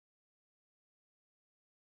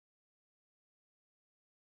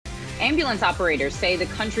Ambulance operators say the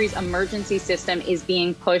country's emergency system is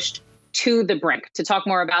being pushed to the brink. To talk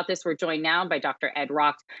more about this, we're joined now by Dr. Ed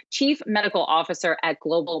Racht, Chief Medical Officer at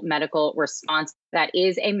Global Medical Response. That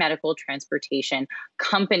is a medical transportation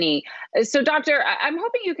company. So, Doctor, I'm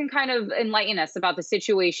hoping you can kind of enlighten us about the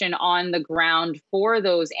situation on the ground for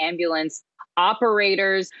those ambulance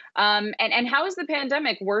operators, and how is the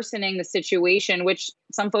pandemic worsening the situation, which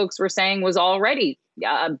some folks were saying was already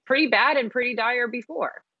pretty bad and pretty dire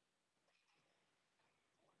before?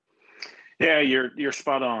 Yeah, you're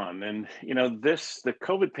spot on. And the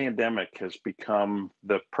COVID pandemic has become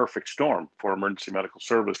the perfect storm for emergency medical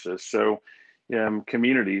services. So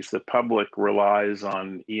communities, the public relies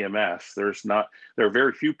on EMS. There are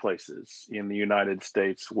very few places in the United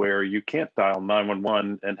States where you can't dial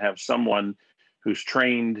 911 and have someone who's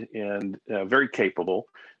trained and very capable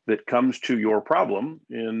that comes to your problem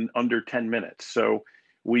in under 10 minutes. So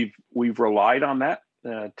we've relied on that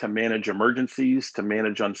to manage emergencies, to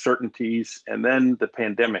manage uncertainties, and then the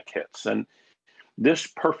pandemic hits. And this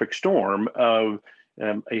perfect storm of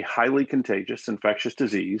a highly contagious infectious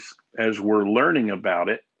disease, as we're learning about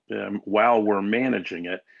it while we're managing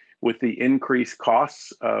it, with the increased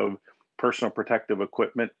costs of personal protective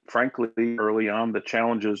equipment, frankly, early on, the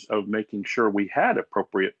challenges of making sure we had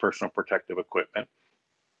appropriate personal protective equipment,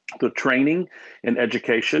 the training and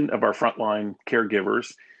education of our frontline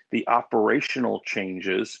caregivers, the operational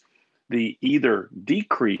changes, the either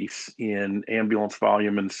decrease in ambulance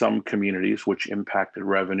volume in some communities, which impacted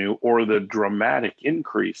revenue, or the dramatic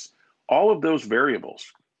increase, all of those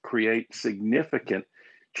variables create significant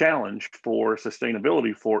challenge for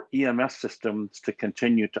sustainability for EMS systems to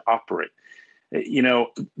continue to operate.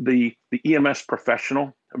 The EMS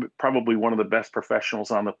professional, probably one of the best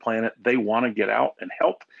professionals on the planet, they want to get out and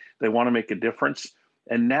help. They want to make a difference.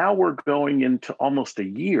 And now we're going into almost a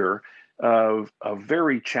year of a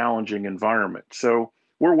very challenging environment. So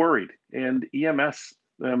we're worried. And EMS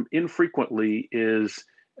infrequently is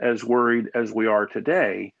as worried as we are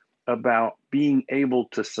today about being able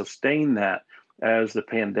to sustain that as the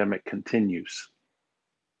pandemic continues.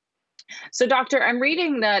 So, Doctor, I'm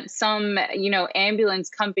reading that some, ambulance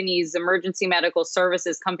companies, emergency medical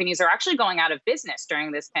services companies are actually going out of business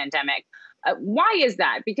during this pandemic. Why is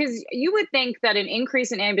that? Because you would think that an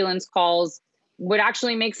increase in ambulance calls would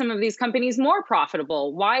actually make some of these companies more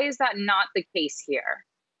profitable. Why is that not the case here?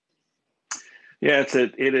 Yeah,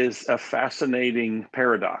 it is a fascinating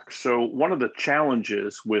paradox. So one of the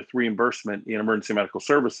challenges with reimbursement in emergency medical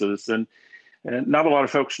services, and not a lot of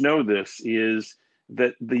folks know this, is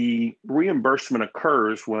that the reimbursement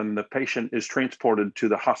occurs when the patient is transported to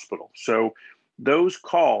the hospital. So those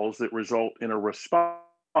calls that result in a response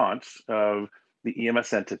of the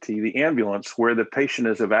EMS entity, the ambulance, where the patient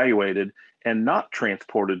is evaluated and not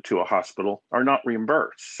transported to a hospital, are not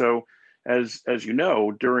reimbursed. So as you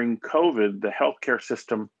know, during COVID, the healthcare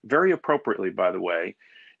system, very appropriately, by the way,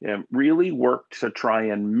 really worked to try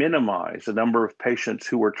and minimize the number of patients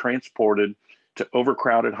who were transported to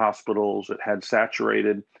overcrowded hospitals that had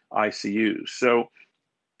saturated ICUs. So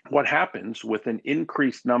what happens with an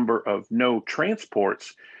increased number of no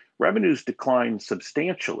transports, revenues decline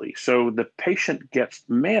substantially. So the patient gets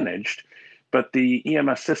managed, but the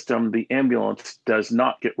EMS system, the ambulance, does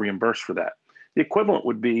not get reimbursed for that. The equivalent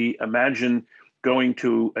would be, imagine going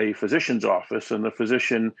to a physician's office and the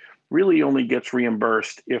physician really only gets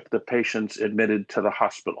reimbursed if the patient's admitted to the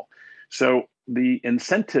hospital. So the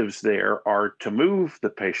incentives there are to move the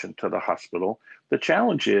patient to the hospital. The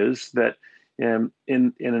challenge is that in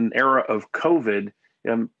an era of COVID,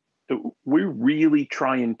 we really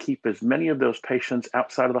try and keep as many of those patients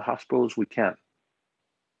outside of the hospital as we can.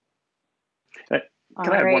 All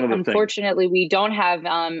right. Unfortunately, we don't have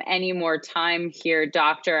any more time here,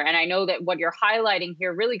 Doctor. And I know that what you're highlighting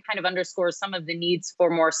here really kind of underscores some of the needs for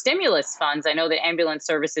more stimulus funds. I know that ambulance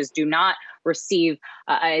services do not receive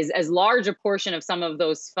as large a portion of some of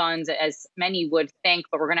those funds as many would think,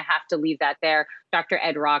 but we're going to have to leave that there. Dr.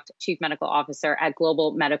 Ed Racht, Chief Medical Officer at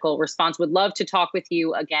Global Medical Response, would love to talk with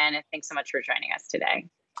you again. Thanks so much for joining us today.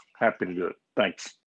 Happy to do it. Thanks.